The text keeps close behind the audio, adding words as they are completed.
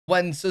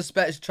when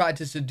suspects try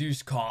to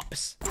seduce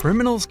cops.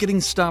 Criminals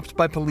getting stopped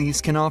by police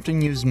can often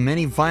use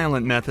many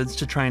violent methods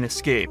to try and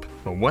escape.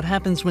 But what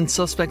happens when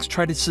suspects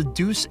try to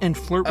seduce and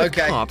flirt with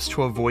cops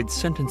to avoid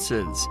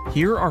sentences?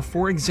 Here are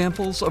 4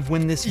 examples of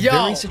when this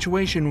very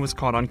situation was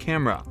caught on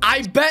camera.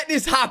 I bet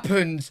this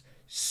happens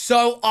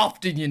so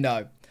often, you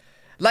know.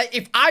 Like,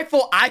 if I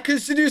thought I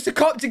could seduce a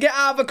cop to get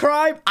out of a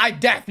crime, I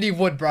definitely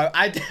would, bro.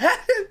 I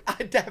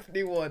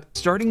definitely would.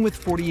 Starting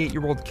with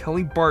 48-year-old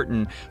Kelly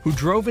Barton, who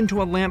drove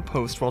into a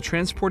lamppost while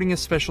transporting a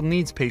special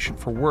needs patient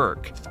for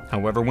work.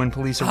 However, when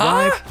police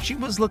arrived, she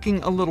was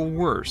looking a little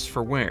worse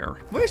for wear.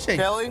 Where is she?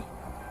 Kelly?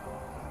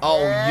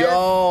 Oh,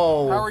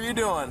 yo. How are you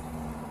doing?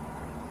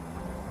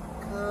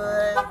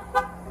 Good.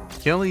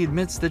 Kelly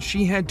admits that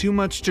she had too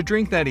much to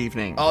drink that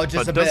evening, but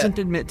doesn't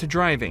admit to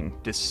driving,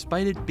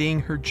 despite it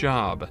being her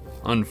job.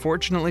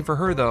 Unfortunately for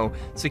her, though,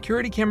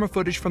 security camera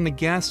footage from the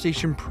gas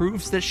station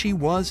proves that she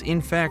was,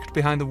 in fact,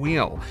 behind the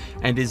wheel,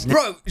 and is...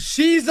 Bro,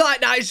 she's like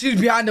that, she's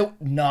behind the...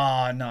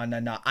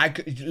 No.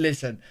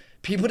 Listen,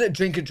 people that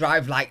drink and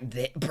drive like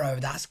this, bro,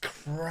 that's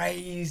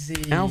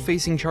crazy. Now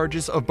facing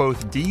charges of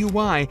both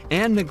DUI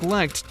and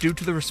neglect due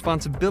to the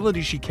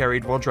responsibility she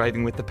carried while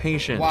driving with the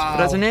patient. Wow.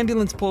 But as an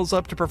ambulance pulls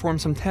up to perform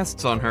some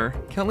tests on her,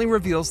 Kelly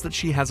reveals that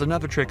she has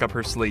another trick up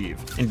her sleeve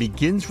and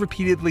begins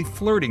repeatedly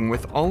flirting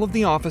with all of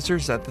the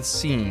officers at the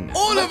scene.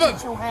 All of them!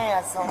 Put your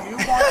hands on you.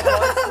 Want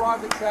the squad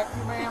to check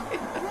you, ma'am?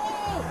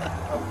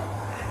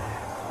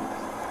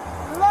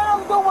 Let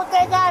them do what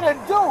they gotta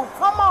do.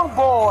 Come on,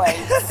 boys.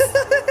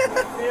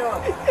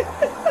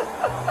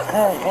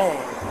 Hey.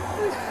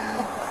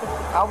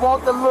 I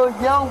want the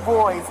little young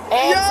boys.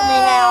 Ask me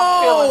how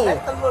I'm feeling.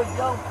 Let the little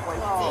young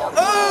boys tell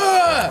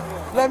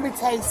me. Let me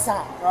tell you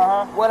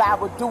something. What I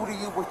would do to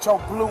you with your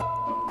blue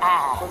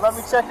eyes. Well, let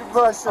me check your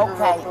blood sugar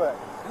real quick.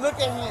 Look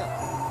at him.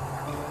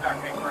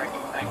 Okay, great.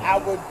 Thank you. I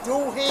would do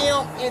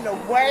him in a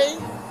way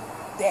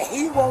that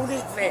he won't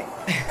even.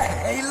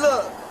 Hey,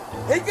 look.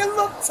 He can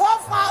look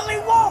tough all he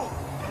wants.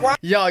 Right?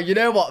 Yo, you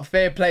know what?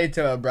 Fair play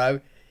to her, bro.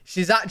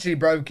 She's actually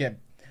broken.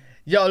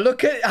 Yo,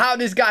 look at how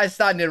this guy's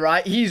standing,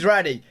 right? He's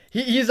ready.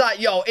 He's like,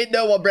 yo, ain't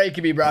no one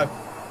breaking me, bro.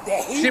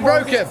 She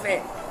broke him.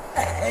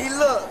 Hey,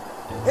 look.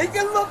 He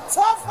can look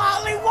tough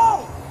all he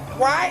wants,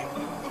 right?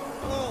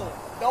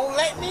 Don't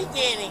let me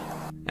get him.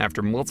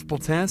 After multiple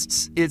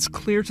tests, it's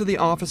clear to the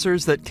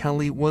officers that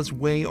Kelly was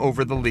way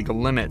over the legal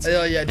limits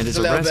and is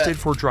arrested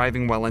for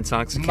driving while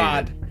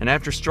intoxicated. And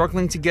after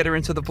struggling to get her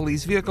into the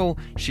police vehicle,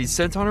 she's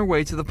sent on her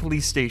way to the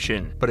police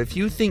station. But if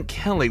you think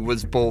Kelly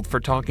was bold for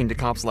talking to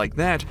cops like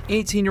that,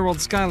 18-year-old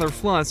Skylar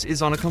Fluss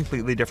is on a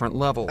completely different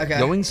level,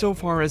 going so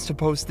far as to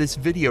post this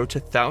video to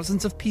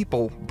thousands of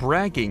people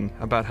bragging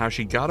about how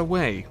she got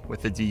away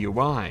with a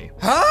DUI.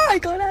 I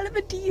got out of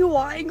a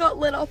DUI and got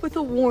let off with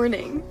a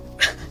warning.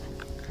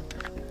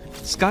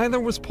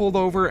 Skylar was pulled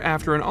over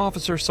after an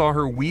officer saw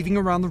her weaving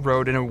around the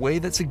road in a way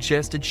that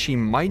suggested she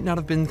might not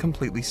have been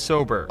completely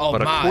sober.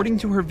 But according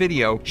to her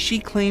video, she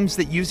claims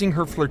that using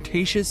her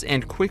flirtatious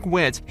and quick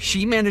wit,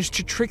 she managed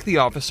to trick the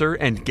officer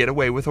and get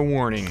away with a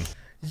warning.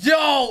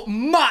 Yo,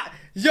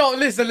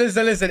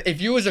 listen.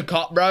 If you was a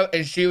cop, bro,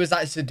 and she was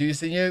like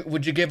seducing you,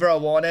 would you give her a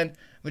warning?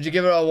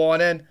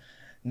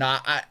 Nah,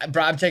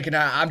 bro, I'm taking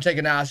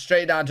her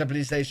straight down to the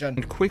police station.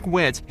 And quick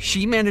wit,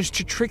 she managed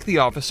to trick the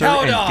officer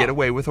and get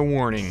away with a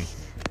warning.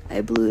 I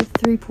blew a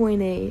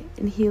 3.8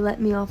 and he let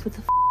me off with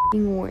a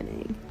f***ing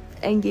warning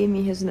and gave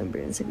me his number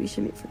and said we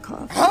should meet for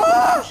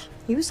coffee.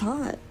 He was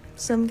hot,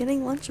 so I'm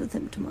getting lunch with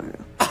him tomorrow.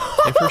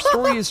 If her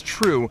story is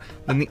true,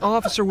 then the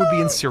officer would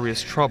be in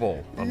serious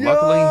trouble. But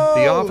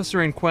luckily, the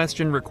officer in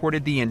question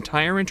recorded the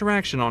entire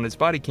interaction on his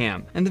body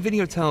cam, and the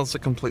video tells a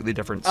completely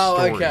different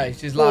story. Oh, okay,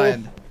 she's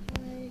lying.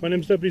 My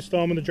name's Deputy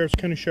Stahl. I'm in the Jefferson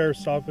County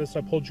Sheriff's Office.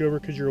 I pulled you over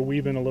because you were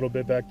weaving a little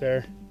bit back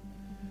there.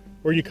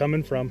 Where are you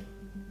coming from?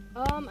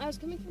 I was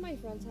coming from my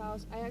friend's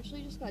house. I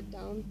actually just got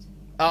dumped.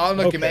 Oh,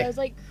 look at me. I was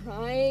like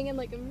crying and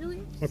like I'm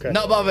really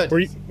not bothered.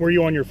 Were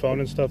you on your phone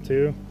and stuff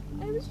too?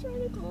 I was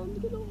trying to call him to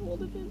get a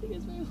hold of him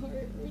because my heart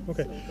hurts.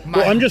 Okay. So bad.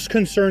 Well, I'm just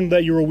concerned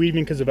that you were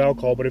weaving because of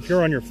alcohol, but if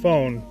you're on your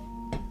phone,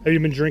 have you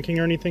been drinking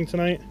or anything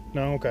tonight?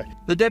 No? Okay.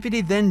 The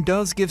deputy then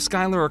does give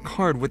Skylar a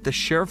card with the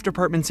sheriff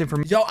department's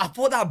information. Yo, I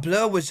thought that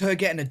blur was her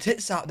getting her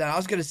tits out there. I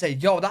was gonna say,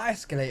 yo, that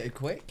escalated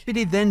quick. The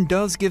deputy then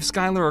does give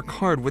Skylar a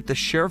card with the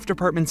sheriff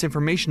department's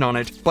information on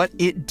it, but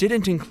it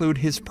didn't include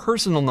his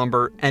personal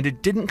number, and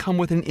it didn't come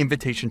with an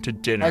invitation to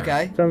dinner.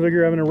 Okay. Sounds like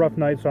you're having a rough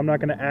night, so I'm not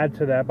going to add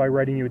to that by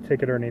writing you a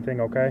ticket or anything,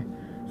 okay?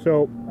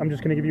 So I'm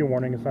just going to give you a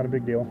warning. It's not a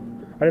big deal.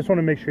 I just want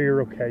to make sure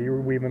you're okay. You were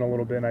weaving a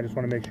little bit, and I just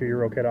want to make sure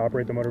you're okay to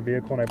operate the motor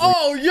vehicle. And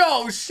oh,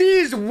 yo,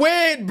 she's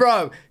weird,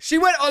 bro. She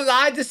went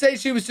online to say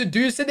she was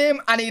seducing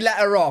him, and he let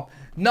her off.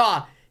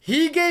 Nah,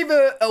 he gave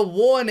her a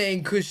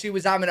warning because she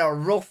was having a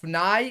rough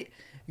night.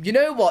 You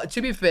know what?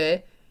 To be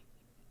fair,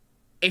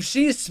 if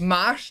she's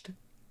smashed,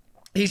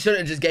 he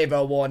shouldn't just gave her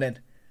a warning.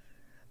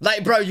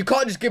 Like, bro, you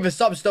can't just give her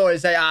some story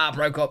and say, I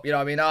broke up, you know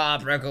what I mean? I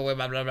broke up with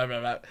blah, blah, blah, blah,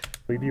 blah. I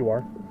believe you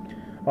are.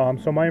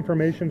 So my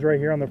information's right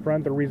here on the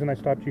front. The reason I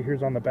stopped you here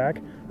is on the back.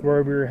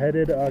 Wherever you're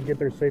headed, get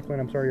there safely,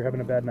 and I'm sorry you're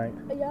having a bad night.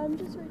 Yeah, I'm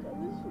just right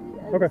down the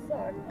street. I'm Okay.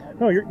 sorry.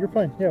 No, you're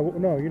fine. Yeah,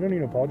 no, you don't need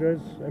to apologize.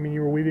 I mean,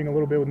 you were weaving a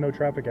little bit with no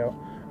traffic out.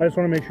 I just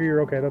want to make sure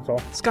you're okay, that's all.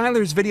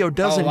 Skylar's video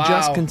doesn't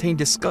just contain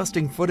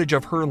disgusting footage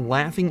of her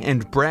laughing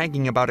and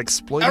bragging about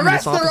exploiting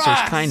this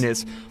officer's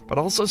kindness, but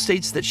also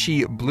states that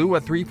she blew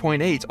a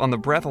 3.8 on the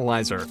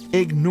breathalyzer,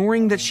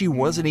 ignoring that she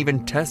wasn't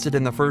even tested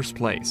in the first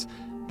place.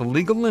 The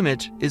legal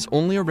limit is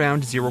only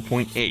around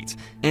 0.8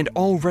 and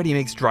already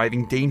makes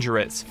driving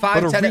dangerous.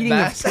 But a reading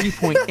of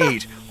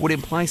 3.8 would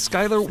imply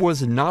Skylar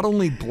was not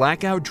only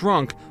blackout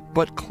drunk,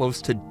 but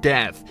close to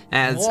death,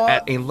 as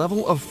at a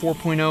level of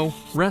 4.0,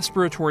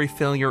 respiratory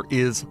failure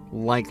is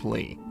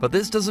likely. But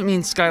this doesn't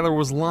mean Skylar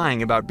was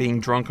lying about being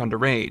drunk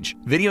underage.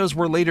 Videos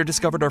were later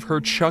discovered of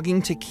her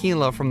chugging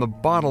tequila from the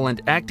bottle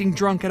and acting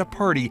drunk at a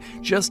party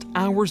just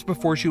hours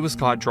before she was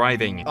caught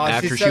driving.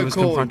 After she was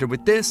confronted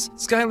with this,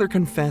 Skylar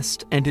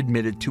confessed and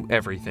admitted to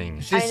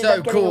everything. I ended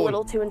up getting a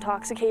little too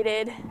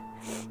intoxicated.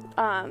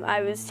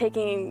 I was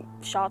taking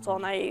shots all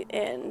night,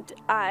 and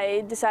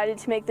I decided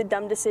to make the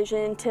dumb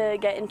decision to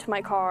get into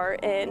my car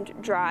and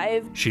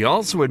drive. She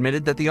also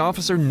admitted that the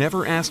officer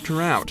never asked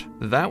her out.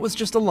 That was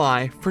just a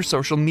lie for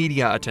social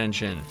media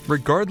attention.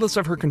 Regardless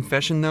of her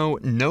confession, though,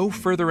 no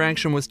further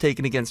action was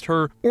taken against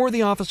her or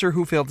the officer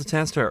who failed to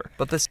test her.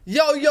 But this—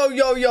 Yo.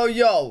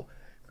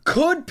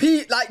 Could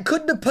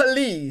the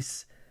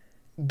police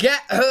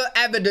get her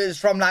evidence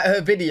from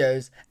her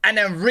videos and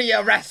then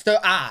rearrest her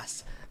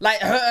ass? Like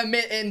her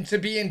admitting to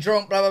being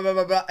drunk, blah, blah, blah,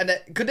 blah, blah. And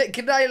could they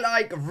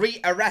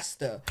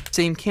rearrest her?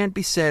 Same can't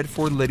be said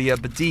for Lydia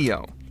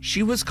Badillo.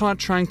 She was caught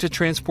trying to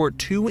transport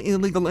 2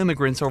 illegal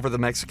immigrants over the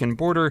Mexican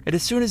border, and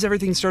as soon as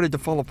everything started to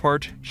fall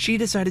apart, she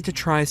decided to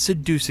try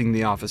seducing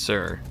the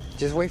officer.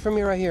 Just wait for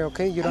me right here,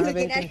 okay? You don't have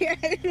anything? I'm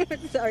looking at your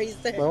eyes. Sorry,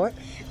 sir. What?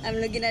 I'm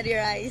looking at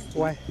your eyes.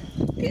 Why?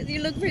 Because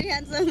you look pretty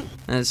handsome.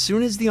 As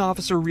soon as the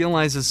officer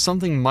realizes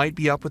something might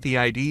be up with the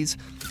IDs,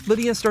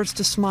 Lydia starts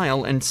to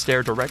smile and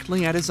stare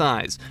directly at his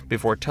eyes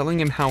before telling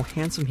him how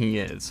handsome he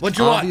is.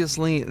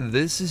 Obviously,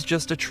 this is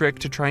just a trick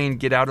to try and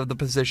get out of the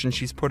position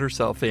she's put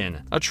herself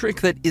in. A trick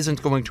that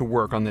isn't going to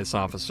work on this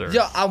officer.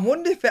 Yeah, I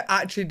wonder if it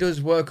actually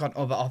does work on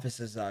other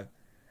officers, though.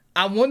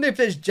 I wonder if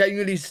there's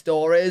genuinely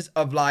stories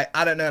of, I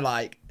don't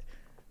know,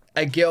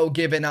 a girl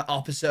giving an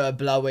officer a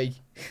blowy.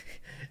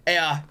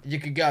 Yeah, you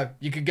could go,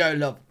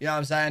 love. You know what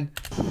I'm saying?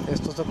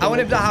 I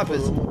wonder if that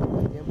happens.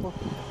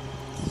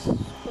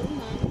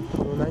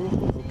 Un año,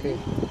 ok,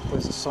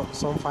 pues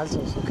son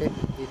falsos, ok,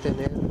 y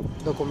tener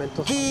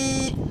documentos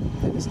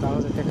en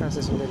estados de Texas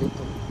es un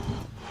delito.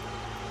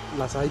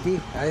 Las ID,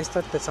 a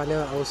esta te sale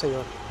a un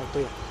señor, a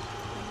tuya.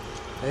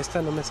 A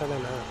esta no me sale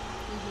nada,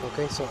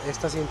 ok, so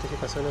estas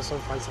identificaciones son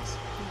falsas,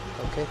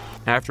 ok.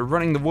 After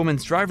running the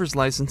woman's driver's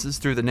licenses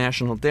through the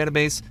national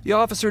database, the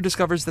officer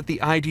discovers that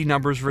the ID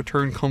numbers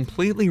return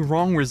completely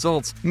wrong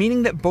results,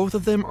 meaning that both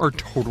of them are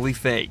totally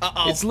fake.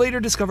 It's later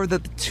discovered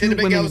that the 2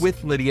 women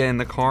with Lydia in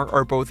the car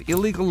are both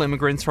illegal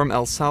immigrants from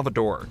El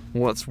Salvador.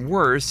 What's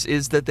worse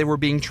is that they were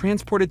being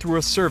transported through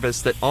a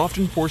service that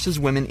often forces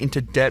women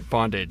into debt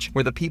bondage,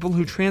 where the people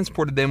who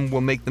transported them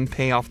will make them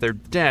pay off their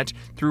debt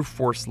through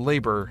forced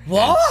labor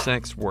and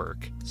sex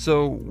work.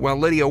 So, while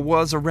Lydia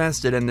was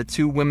arrested and the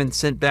 2 women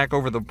sent back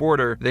over the border,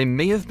 they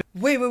may have been—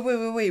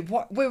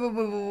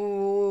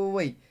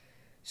 Wait.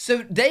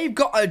 So they've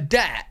got a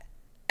debt,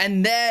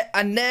 and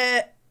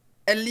their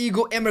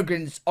illegal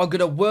immigrants are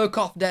gonna work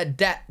off their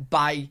debt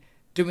by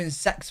doing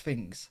sex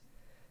things.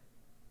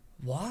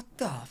 What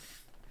the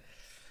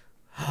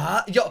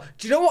Huh? Yo,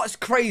 do you know what's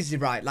crazy,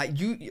 right?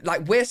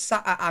 We're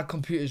sat at our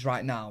computers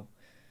right now.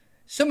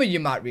 Some of you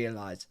might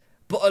realize,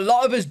 but a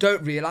lot of us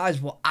don't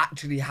realize what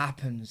actually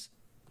happens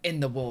in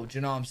the world,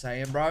 you know what I'm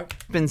saying, bro?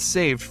 Been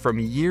saved from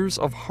years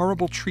of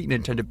horrible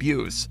treatment and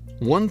abuse.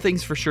 One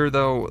thing's for sure,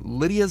 though,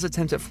 Lydia's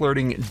attempt at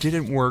flirting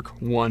didn't work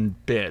one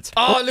bit.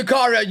 Oh,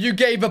 Lucario, you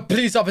gave a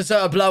police officer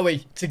a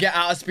blowy to get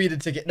out a speeding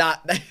ticket.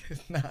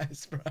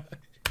 Nice, bro.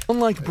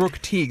 Unlike Brooke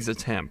Teague's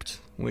attempt,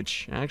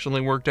 which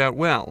actually worked out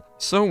well.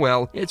 So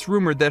well, it's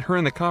rumored that her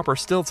and the cop are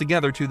still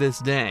together to this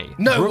day.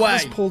 No way! Brooke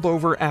was pulled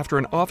over after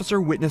an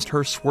officer witnessed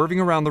her swerving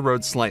around the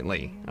road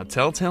slightly, a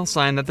telltale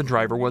sign that the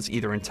driver was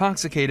either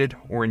intoxicated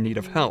or in need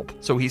of help.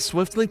 So he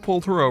swiftly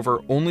pulled her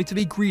over, only to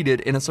be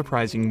greeted in a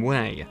surprising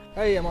way.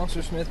 Hey, I'm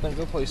Officer Smith,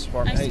 Bentonville Police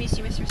Department. Nice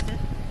to meet you, Mr. Smith.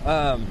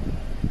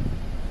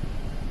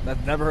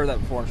 I've never heard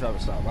that before in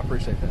traffic stop. I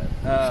appreciate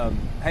that.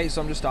 Hey,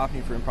 so I'm just stopping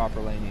you for improper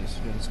lane use.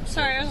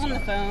 Sorry, I was on the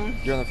phone.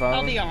 You're on the phone?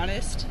 I'll be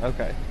honest.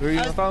 Okay. Who are you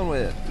on the phone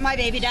with? My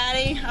baby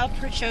daddy. I'll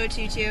show it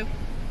to you, too.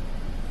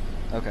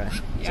 Okay.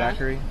 Yeah.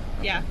 Zachary?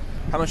 Yeah.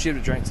 How much do you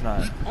have to drink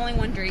tonight? Only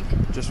one drink.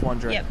 Just one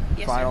drink? Yep.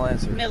 Yes, Final sir.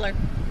 answer? Miller.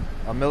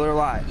 A Miller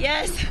Lite?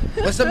 Yes.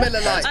 What's a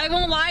Miller Lite? I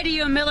won't lie to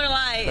you, a Miller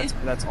Lite.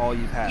 That's all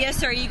you've had? Yes,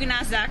 sir. You can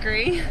ask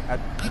Zachary. I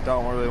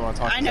don't really want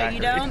to talk to Zachary. I know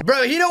you don't.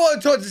 Bro, he don't want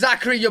to talk to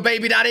Zachary, your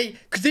baby daddy,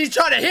 because he's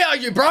trying to hit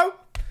on you, bro.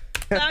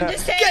 I'm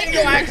just saying. Get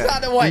your axe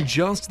out of the way. In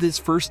just this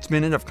first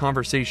minute of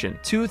conversation,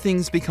 two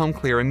things become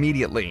clear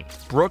immediately.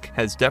 Brooke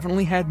has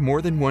definitely had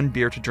more than one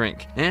beer to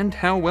drink, and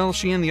how well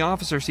she and the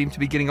officer seem to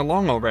be getting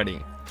along already.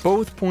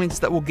 Both points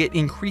that will get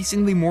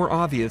increasingly more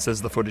obvious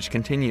as the footage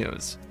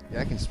continues.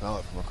 Yeah, I can smell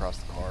it from across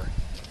the car.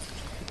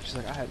 She's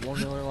like, I had one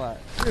Miller Lite.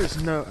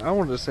 There's no, I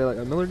wanted to say, like,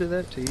 a Miller did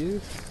that to you?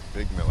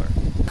 Big Miller,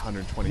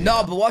 120.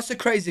 No, but what's the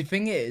crazy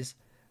thing is,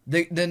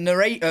 the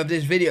narrator of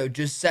this video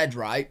just said,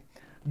 right,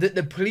 that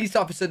the police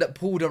officer that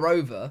pulled her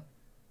over,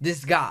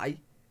 this guy,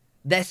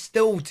 they're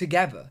still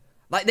together.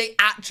 Like, they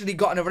actually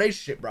got in a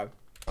relationship, bro.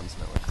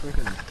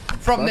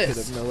 From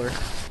this. Miller.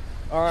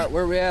 All right,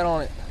 where we at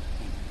on it?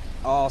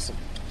 Awesome.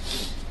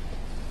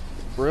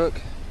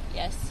 Brooke?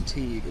 Yes.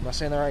 Teague. Am I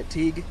saying that right?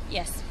 Teague?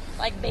 Yes.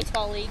 Like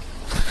baseball league.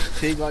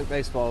 Teague like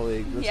baseball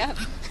league. Yep.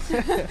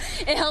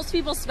 It helps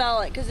people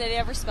spell it because they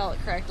never spell it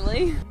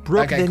correctly.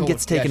 Brooke then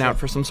gets taken out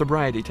for some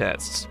sobriety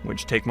tests,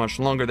 which take much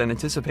longer than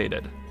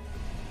anticipated.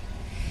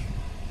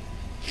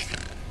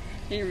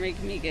 You're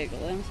making me giggle.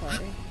 I'm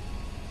sorry.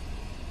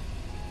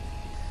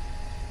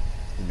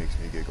 He makes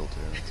me giggle too.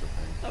 It's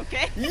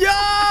okay. Okay. Yo!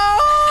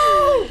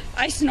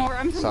 I snore.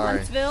 I'm from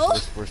Huntsville.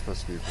 We're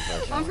supposed to be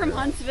professional. I'm from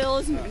Huntsville.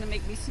 Isn't gonna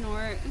make me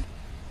snort.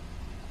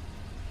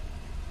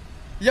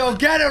 Yo,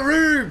 get a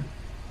room.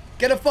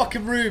 Get a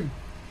fucking room.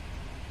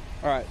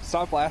 All right,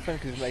 stop laughing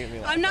because you're making me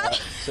laugh. I'm not.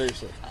 Right?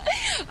 Seriously.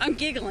 I'm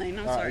giggling.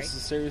 I'm All sorry. right, this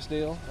is a serious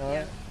deal. All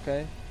right.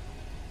 Okay.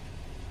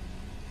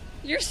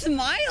 You're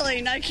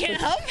smiling. I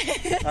can't help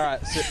it. All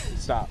right,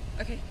 stop.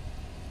 Okay.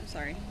 I'm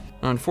sorry.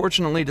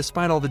 Unfortunately,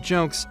 despite all the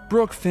jokes,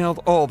 Brooke failed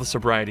all the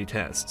sobriety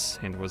tests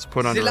and was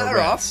put under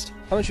arrest.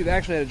 How much you've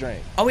actually had a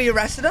drink? Are we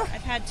arrested her?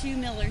 I've had 2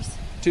 Millers.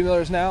 2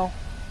 Millers now?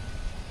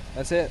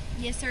 That's it?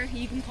 Yes, sir.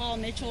 You can call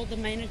Mitchell, the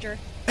manager.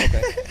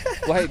 Okay.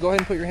 Well, hey, go ahead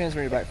and put your hands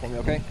on your back for me,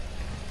 okay?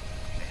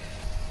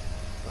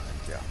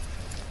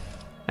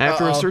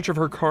 After a search of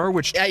her car,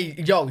 which hey,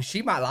 yo,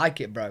 she might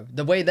like it, bro.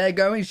 The way they're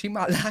going, she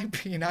might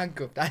like being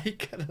handcuffed.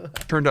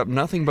 turned up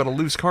nothing but a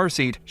loose car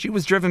seat, she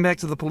was driven back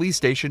to the police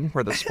station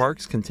where the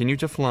sparks continued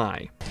to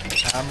fly.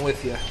 I'm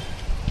with you.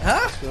 Huh?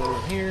 Let's go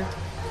over here.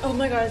 Oh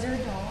my God, is there a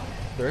dog?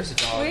 There is a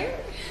dog. Where?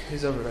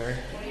 He's over there.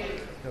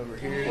 Over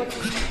here. What's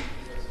his name?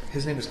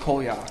 His name is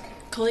Kolyak.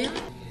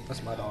 Kolyak?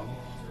 That's my dog.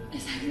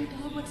 Is that your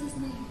dog? What's his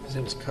name? His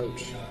name is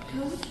Coach.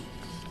 Coach?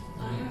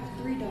 I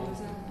have 3 dogs.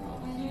 I have a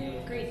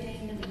Rottweiler, Great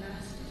Dane, and a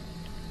Mastiff.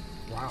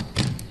 Wow.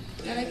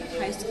 Did I go to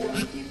high school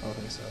with you? I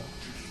think so.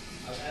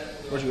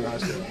 Where'd you go to high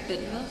school?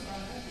 Bentonville?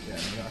 Yeah,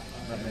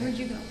 not me. Where'd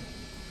you go?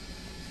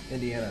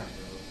 Indiana.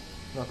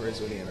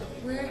 Valparaiso, Indiana.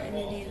 Where in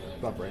Indiana?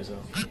 Valparaiso.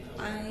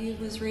 I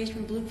was raised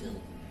from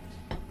Bluefield.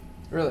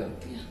 Really?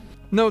 Yeah.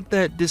 Note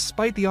that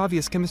despite the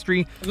obvious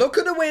chemistry, look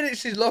at the way that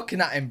she's looking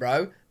at him,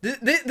 bro.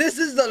 This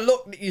is the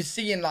look that you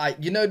see in, like,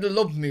 you know, the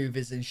love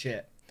movies and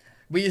shit,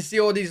 where you see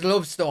all these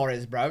love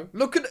stories, bro.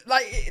 Look at,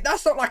 like,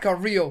 that's not like a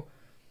real.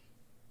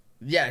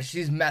 Yeah,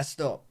 she's messed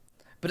up,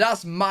 but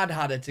that's mad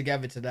had her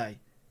together today.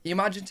 You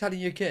imagine telling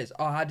your kids,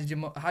 oh, how did your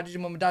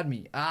mum and dad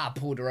meet? Ah,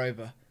 pulled her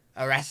over,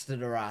 arrested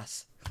her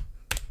ass.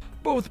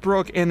 both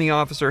Brooke and the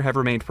officer have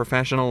remained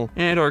professional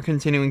and are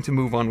continuing to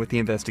move on with the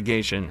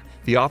investigation.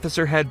 The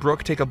officer had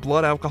Brooke take a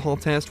blood alcohol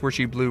test where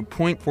she blew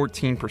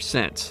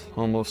 0.14%,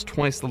 almost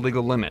twice the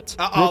legal limit.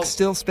 Brooke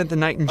still spent the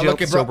night in jail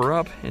to sober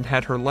up and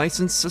had her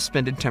license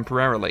suspended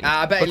temporarily.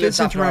 But this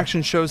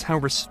interaction shows how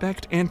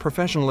respect and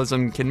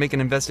professionalism can make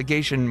an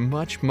investigation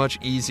much, much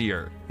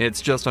easier.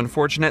 It's just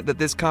unfortunate that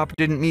this cop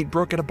didn't meet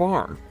Brooke at a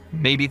bar.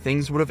 Maybe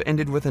things would have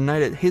ended with a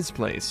night at his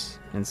place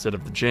instead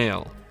of the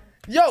jail.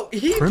 Yo,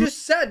 he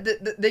just said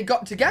that they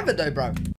got together though, bro.